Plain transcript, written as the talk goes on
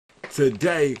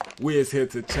Today, we is here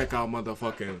to check out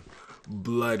motherfucking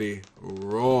Bloody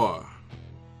Roar.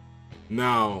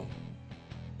 Now,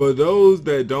 for those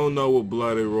that don't know what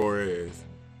Bloody Roar is,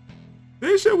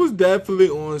 this shit was definitely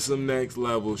on some next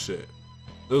level shit.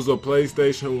 It was a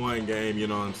PlayStation 1 game, you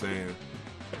know what I'm saying?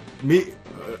 Me,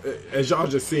 as y'all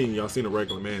just seen, y'all seen a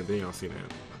regular man, then y'all seen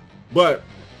that. But,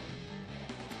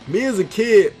 me as a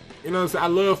kid, you know what I'm saying, I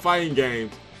love fighting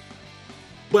games.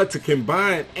 But to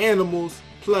combine animals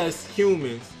plus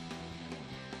humans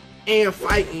and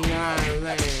fighting, you know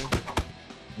what I'm saying?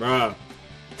 Bruh,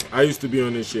 I used to be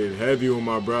on this shit heavy with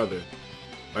my brother.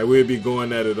 Like, we'd be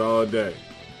going at it all day.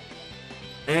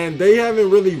 And they haven't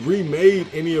really remade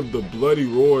any of the Bloody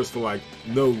Roars for like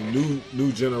no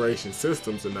new generation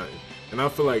systems or nothing. And I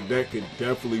feel like that could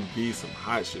definitely be some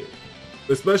hot shit.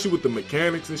 Especially with the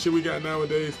mechanics and shit we got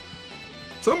nowadays.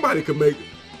 Somebody could make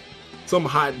some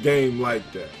hot game like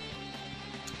that.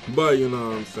 But you know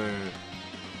what I'm saying?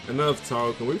 Enough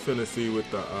talking. We finna see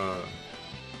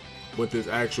what this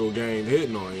actual game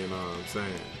hitting on, you know what I'm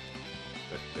saying?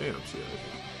 Damn shit.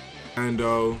 And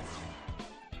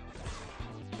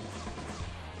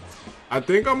I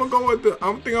think I'm gonna go with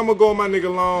my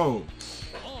nigga Long.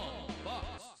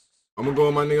 I'm gonna go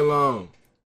with my nigga Long.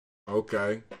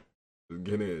 Okay. Let's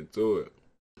get into it.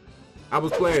 I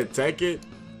was playing Tekken,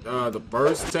 the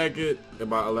first Tekken in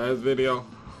my last video.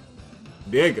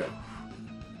 Nigga,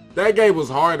 that game was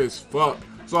hard as fuck.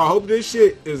 So I hope this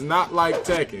shit is not like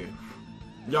Tekken.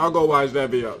 Y'all go watch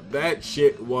that video. That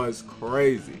shit was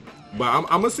crazy. But I'm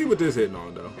gonna see what this hitting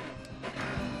on though.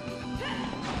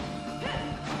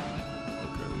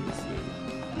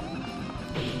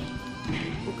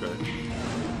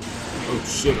 Oh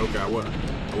shit, okay, I wasn't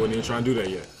even trying to do that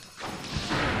yet.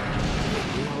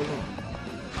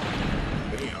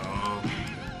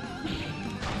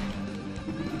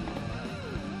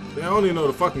 Damn. I don't even know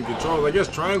the fucking controls. I guess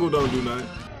triangle don't do nothing.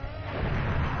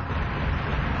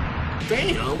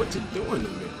 Damn, what you doing to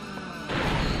me?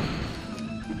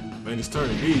 Man, he's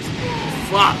turning beast.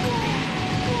 Fuck!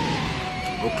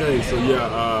 Okay, so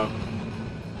yeah,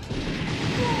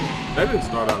 that didn't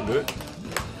start out good.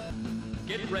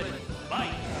 Get ready.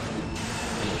 Fight.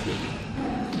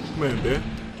 Come here, bear.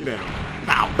 Get down.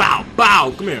 Bow, bow,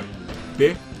 bow. Come here,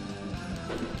 bear.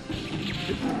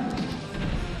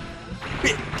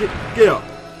 Get up.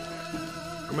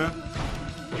 Come here.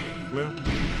 Come here.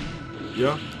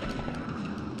 Yeah.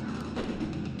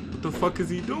 What the fuck is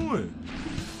he doing?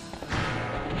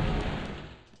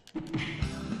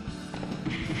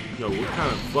 Yo, what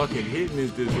kind of fucking hitting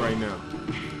is this right now?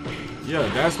 Yeah,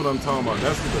 that's what I'm talking about.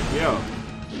 That's what the, yeah.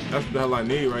 That's what the hell I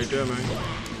need right there, man.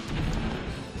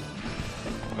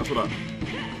 That's what I...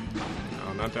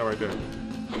 No, not that right there.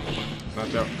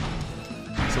 Not that.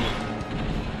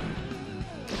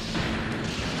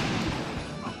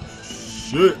 Oh,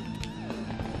 shit.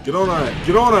 Get on that.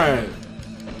 Get on that.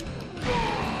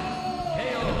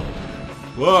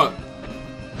 Look.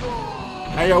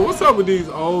 Hey, yo, what's up with these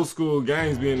old school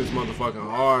games being this motherfucking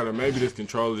hard? Or maybe this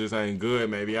controller just ain't good.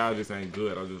 Maybe I just ain't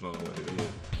good. I just don't know what it is.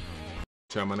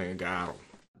 Tell my nigga got him.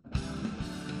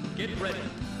 Get ready.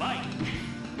 Fight.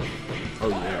 Oh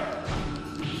yeah.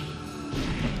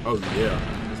 Oh yeah.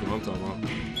 That's what I'm talking about.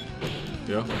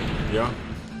 Yeah. Yeah.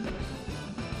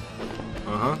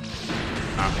 Uh-huh.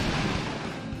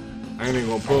 I ain't even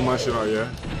gonna pull my shit out yet.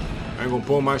 I ain't gonna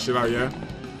pull my shit out yet.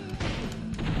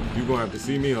 You gonna have to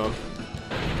see me, huh?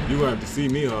 You gonna have to see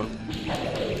me, huh?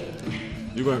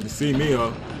 You gonna have to see me,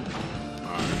 huh?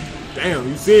 Alright. Damn,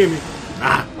 you seeing me?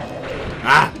 Ah!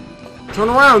 Ah! Turn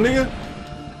around, nigga!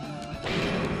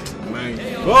 Man,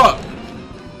 fuck!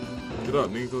 Get up,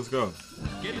 nigga, let's go.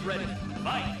 Get ready.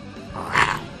 Fight.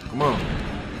 Come on.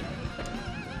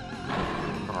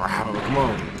 Come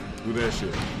on. Do that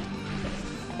shit.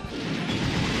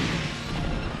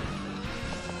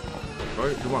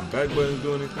 Right? Do my back buttons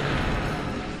do anything?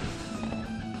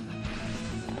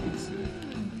 Let's see.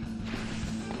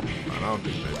 I don't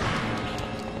think that.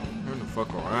 Turn the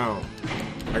fuck around.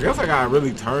 I guess I gotta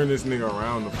really turn this nigga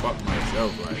around to fuck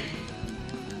myself, like.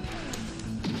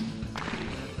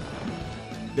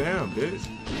 Damn, bitch.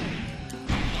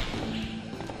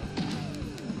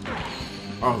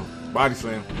 Oh, body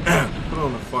slam. Put it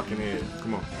on the fucking head.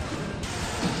 Come on.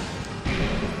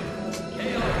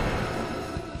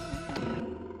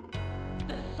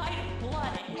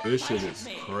 This shit is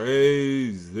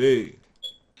crazy.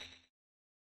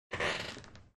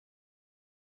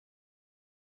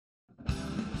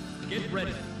 Get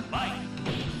ready. Fight.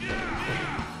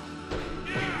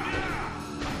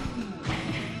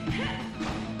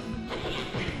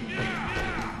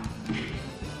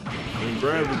 And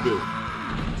grab the bitch.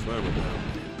 Slam it down.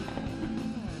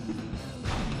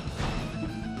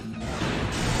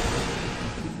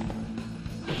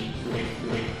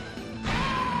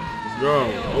 Go.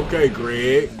 Okay,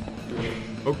 Greg.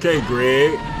 Okay,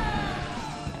 Greg.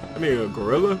 I need a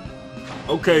gorilla.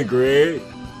 Okay, Greg.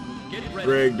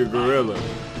 Greg the gorilla.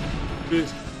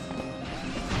 Bitch.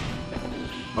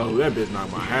 Oh, that bitch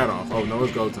knocked my hat off. Oh no,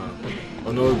 it's go time.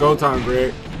 Oh no, it's go time,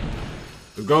 Greg.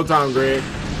 It's go time, Greg.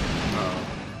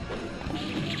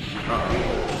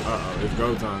 Uh-oh, it's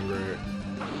go time, Greg.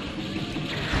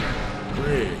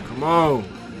 Greg, come on.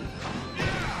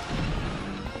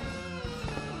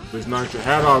 Bitch knocked your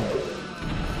hat off.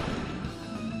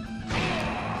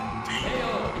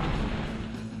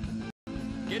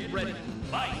 Get ready.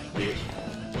 Fight. Bitch.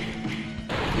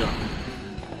 Yeah.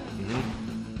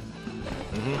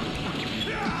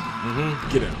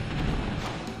 Get out.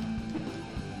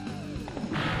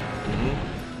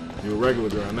 You a regular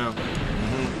girl now.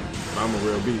 I'm a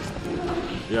real beast.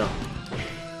 Yeah.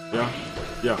 Yeah.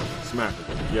 Yeah. Smack it.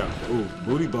 Yeah. Ooh.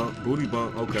 Booty bump. Booty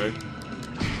bump. Okay.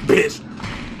 Bitch.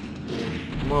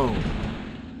 Come on.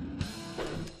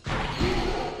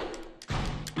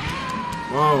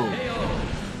 Come on.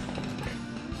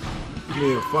 Give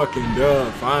me a fucking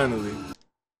dub, finally.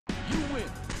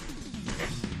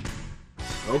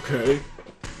 Okay.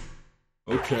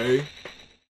 Okay.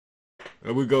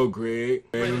 There we go, Greg.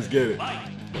 Hey, let's get it.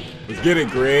 Let's get it,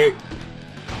 Greg.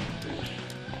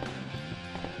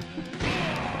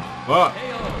 Fuck.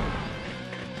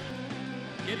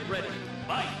 Get ready.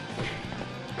 Fight.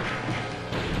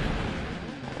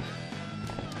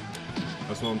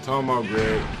 That's what I'm talking about,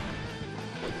 Greg.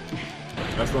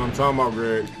 That's what I'm talking about,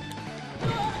 Greg.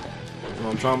 That's what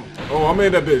I'm talking. Oh, I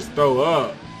made that bitch throw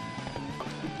up.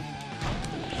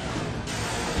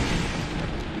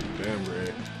 Damn,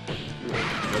 Greg.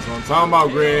 That's what I'm talking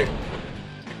about, Greg.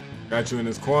 Got you in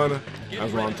this corner.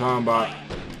 That's what I'm talking about.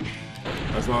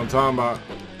 That's what I'm talking about.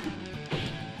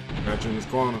 Got you in this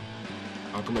corner.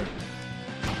 Oh, come here.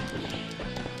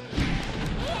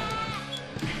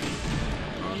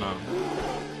 Oh, no.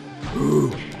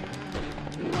 Ooh.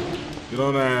 Get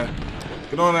on that.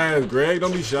 Get on that ass, Greg.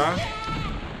 Don't be shy.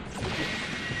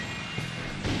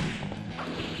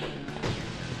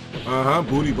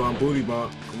 Booty bump, booty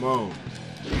bump. Come on.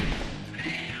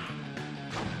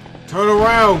 Turn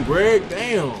around, Greg.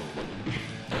 Damn.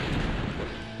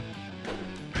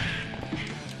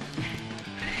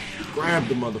 Grab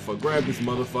the motherfucker. Grab this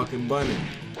motherfucking bunny.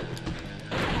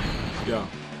 Yeah.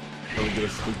 Don't get a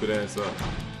stupid ass up.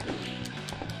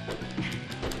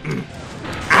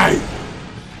 Aye.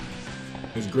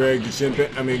 It's Greg the chimp.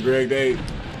 I mean Greg the ape.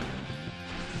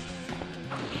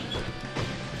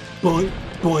 Boink,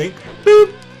 boink,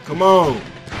 boop. Come on.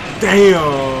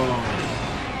 Damn.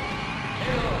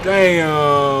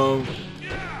 Damn.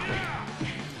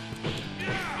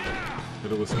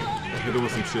 Hit her with some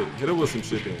shit. Hit her with some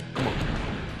shit then. Come on.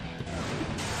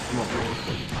 Come on.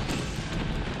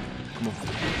 Come on.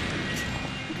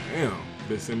 Damn.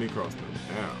 Bitch send me across them.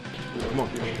 Damn. Come on.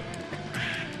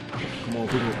 Come on.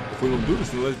 If we gonna do this,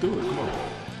 then let's do it. Come on.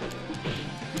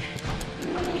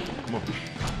 Come on.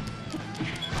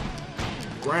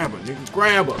 Grab her, nigga.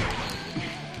 Grab her.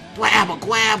 Grab her.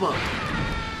 Grab her.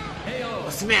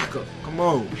 Smack her. Come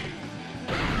on.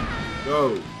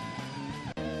 Go.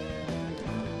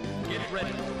 Get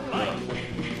ready. Fight.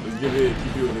 Let's get it.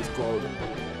 Keep you in this corner.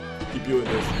 Keep you in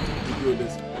this. Keep you in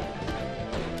this.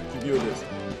 Keep you in this.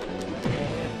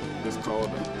 This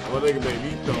corner. Oh, they can make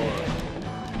me throw up.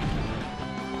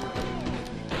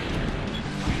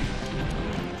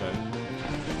 Okay.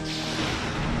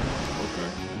 Okay.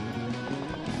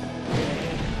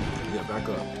 Yeah, back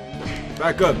up.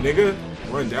 Back up, nigga.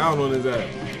 Run down on his ass.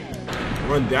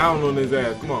 Run down on his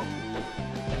ass. Come on.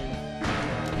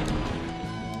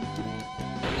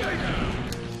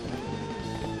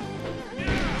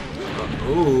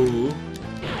 Ooh.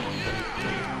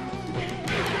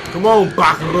 Come on,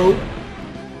 Bakaru.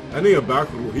 I need a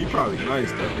Bakaru. He probably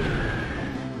nice though.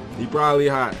 He probably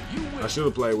hot. I should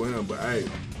have played with him, but hey.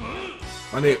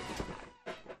 My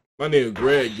nigga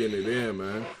Greg getting it in,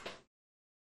 man.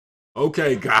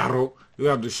 Okay, Garo. You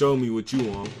have to show me what you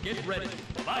want. Get ready.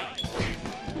 Fight.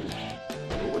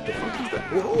 Oh, what the fuck is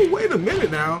that? Whoa, wait a minute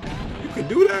now. You could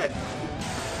do that?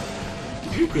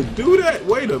 You could do that?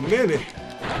 Wait a minute.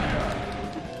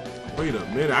 Wait a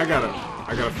minute. I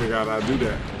gotta figure out how to do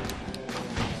that.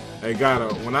 Hey,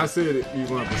 Gato, when I said it, you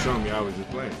gonna have to show me. I was just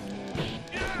playing.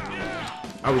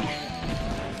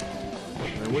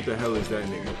 Man, what the hell is that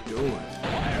nigga doing?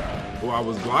 Well, I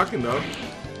was blocking though.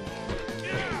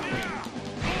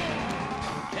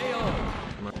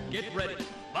 Get ready.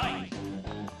 Fight.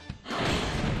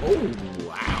 Oh,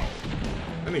 wow.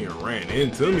 That nigga ran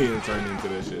into me and turned into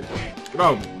that shit. Get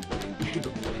off me. Get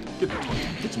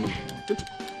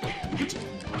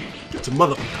your Get your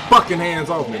motherfucking hands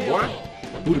off me, boy.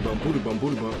 Booty bump, booty bump,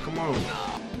 booty bump. Come on.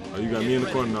 Oh, you got me in the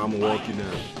corner now. I'm gonna walk you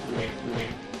down.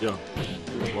 Yo,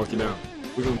 walk you down.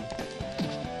 We gonna.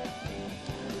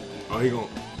 Oh, he gonna.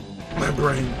 My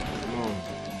brain. Come on.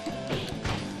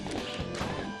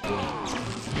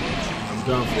 I'm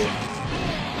done for.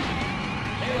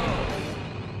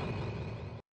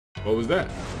 What was that?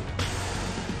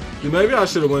 Dude, maybe I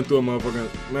should have went through a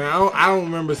motherfucking. Man, I don't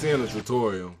remember seeing a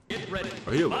tutorial.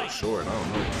 Oh, he a little short. I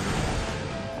don't know.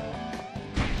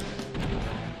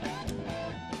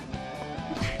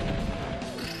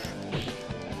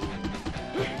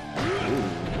 Ooh,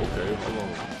 okay, hold on.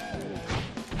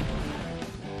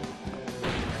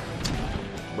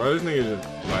 Bro, this nigga just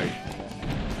like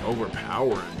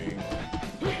overpowering me.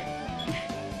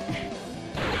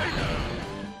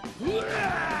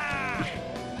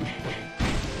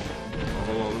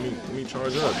 Let me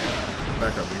charge up.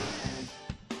 Back up, man.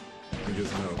 Let me get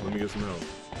some help. Let me get some help.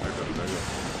 Back up, back up.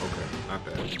 Okay, not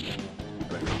that.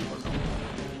 Back up, fuck up.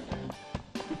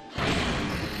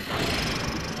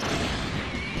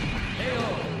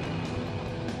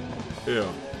 Yeah.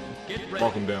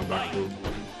 Walk him down, back through.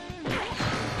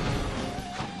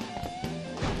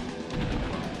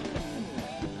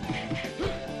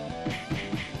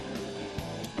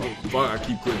 Oh, fuck, I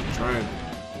keep quitting trying.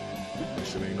 That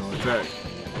shit ain't no attack.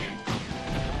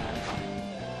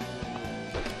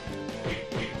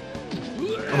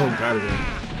 Oh, got it.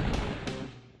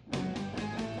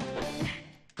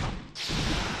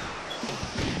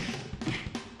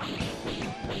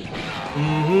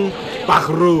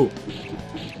 Bakaru.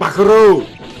 Bakaru.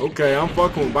 Okay, I'm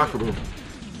fucking with Bakaru.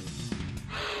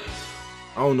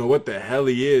 I don't know what the hell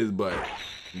he is, but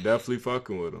I'm definitely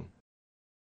fucking with him.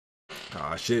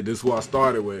 Ah, shit, this is what I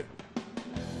started with.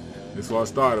 This is what I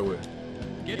started with.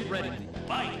 Get ready.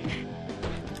 Fight.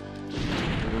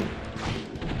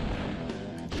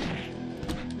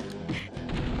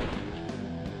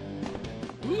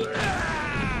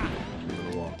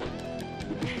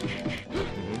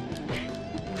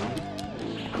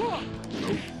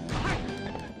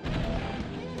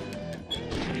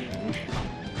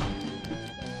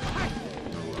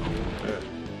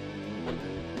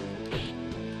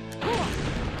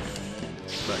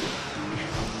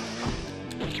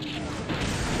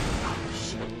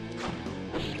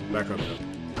 Back up now.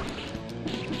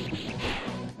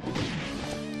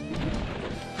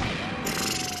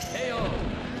 Heyo.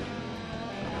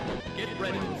 Get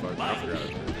ready. I forgot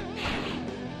it.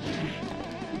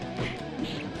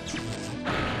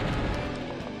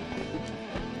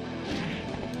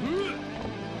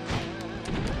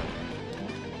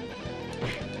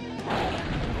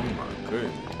 Oh my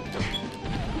goodness.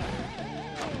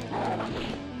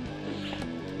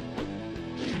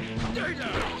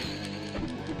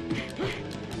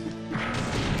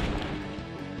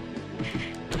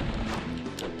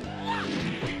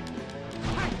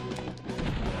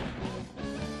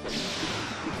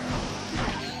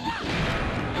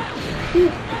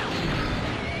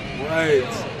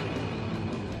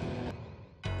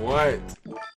 What?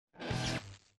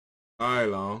 Alright,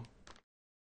 long.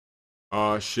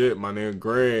 Oh shit, my name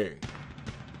Greg.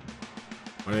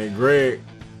 My name Greg.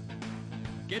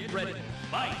 Get ready.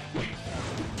 Fight.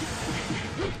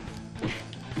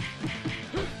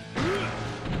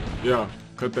 Yeah,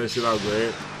 cut that shit out,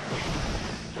 Greg.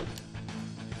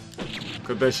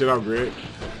 Cut that shit out, Greg.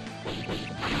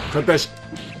 Cut that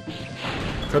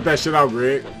shit out,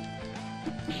 Greg.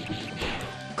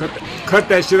 Cut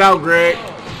that shit out, Greg.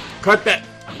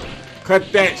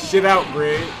 Cut that shit out,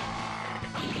 Greg.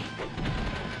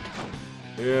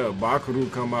 Yeah,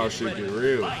 Bakaru come out, shit get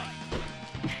real.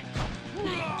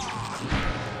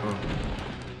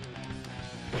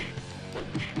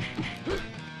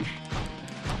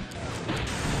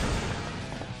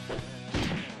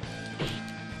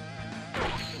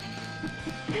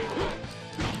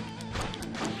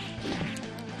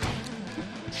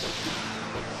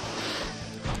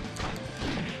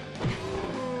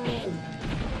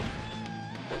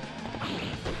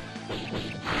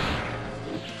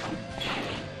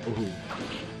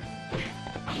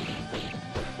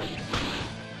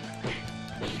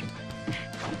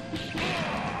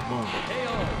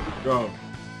 Go.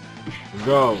 Let's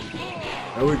go.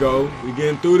 There we go. We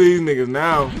getting through these niggas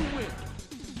now.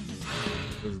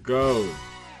 Let's go.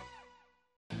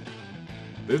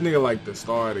 This nigga like the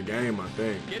star of the game, I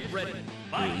think. Get ready.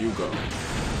 Here you go.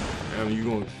 And you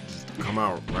gonna just come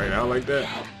out right out like that?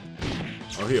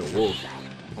 Oh, he a wolf.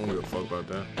 I don't give a fuck about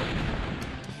that.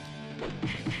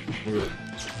 He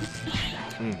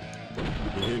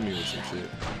hit me with some shit.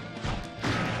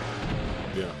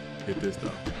 Yeah, hit this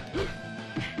though.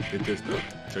 Get this though.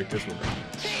 Check this one out.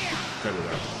 Cut it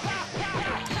out.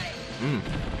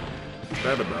 What's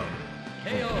that about?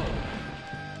 KO.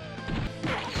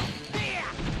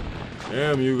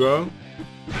 Damn, you go.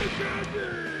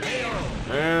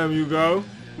 Damn, you go.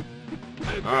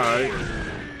 Alright.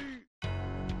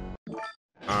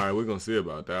 Alright, we're gonna see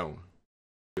about that one.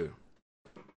 Yeah.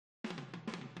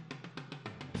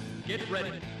 Get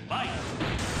ready. Fight.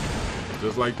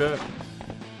 Just like that.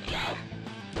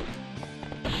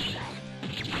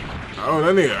 Oh,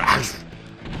 that nigga.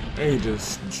 He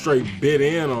just straight bit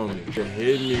in on me. Just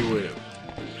hit me with.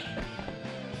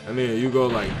 And then you go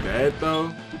like that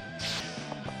though.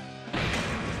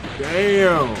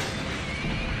 Damn.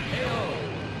 KO.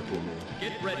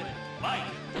 Get ready.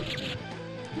 Fight.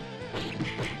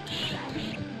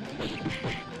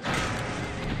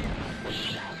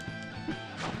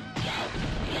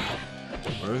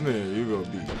 This nigga, you go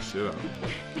beat the shit out of me.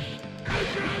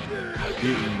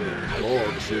 Beating the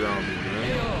dog shit out of me,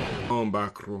 man. Home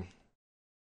back row.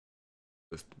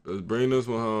 Let's bring this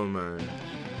one home, man.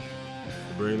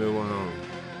 Let's bring this one home.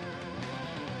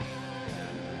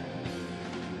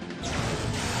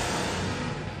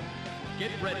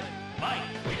 Get ready. Fight.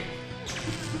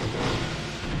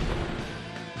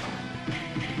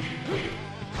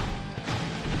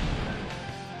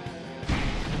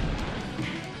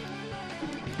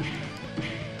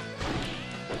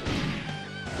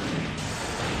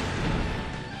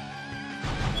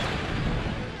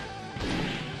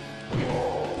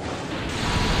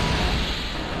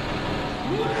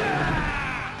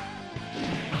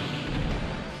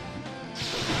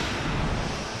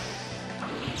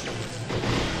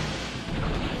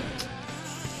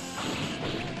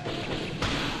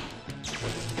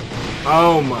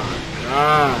 Oh my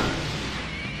god.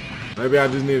 Maybe I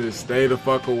just need to stay the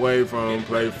fuck away from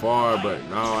play far, but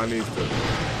no, I need to.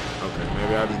 Okay,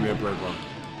 maybe I just need to play far.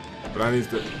 But I need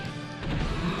to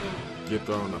get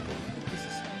thrown up on. This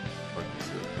is fucking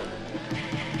shit.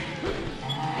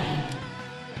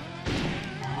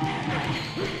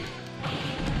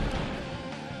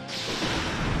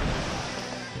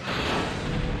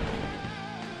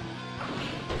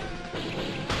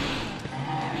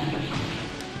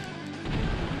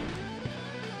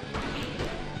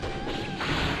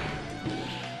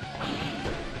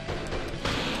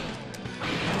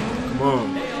 Come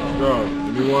on, bro.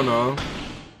 Give me one on.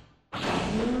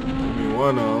 Give me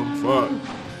one on. Fuck.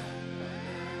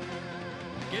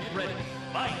 Get ready.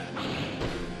 Fight.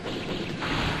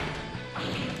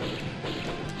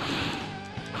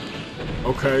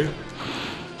 Okay.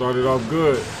 Started off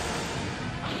good.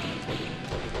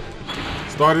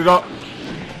 Started up.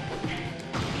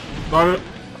 Started.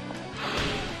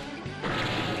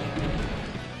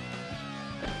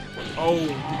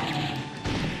 Oh.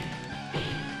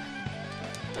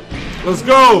 Let's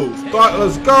go.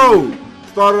 Let's go.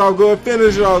 Started off good.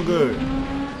 Finish it off good.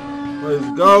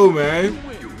 Let's go, man.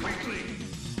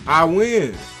 I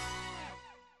win.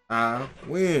 I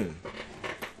win.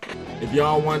 If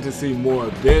y'all want to see more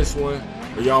of this one,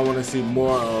 or y'all want to see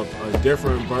more of a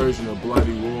different version of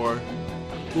Bloody Roar,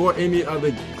 or any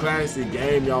other classic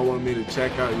game y'all want me to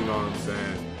check out, you know what I'm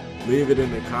saying? Leave it in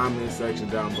the comment section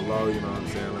down below, you know what I'm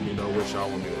saying? Let me know what y'all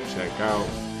want me to check out.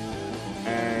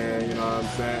 And you know what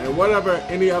I'm saying? And whatever,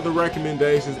 any other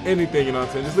recommendations, anything, you know what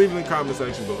I'm saying? Just leave it in the comment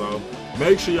section below.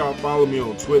 Make sure y'all follow me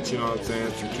on Twitch, you know what I'm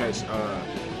saying? To catch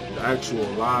the actual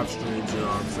live streams, you know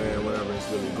what I'm saying? Whatever it's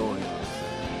really going, you know what I'm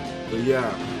saying? But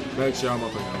yeah, make sure y'all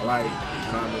motherfucking like,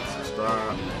 comment,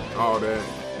 subscribe, all that.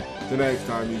 Till next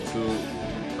time, YouTube,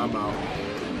 I'm out.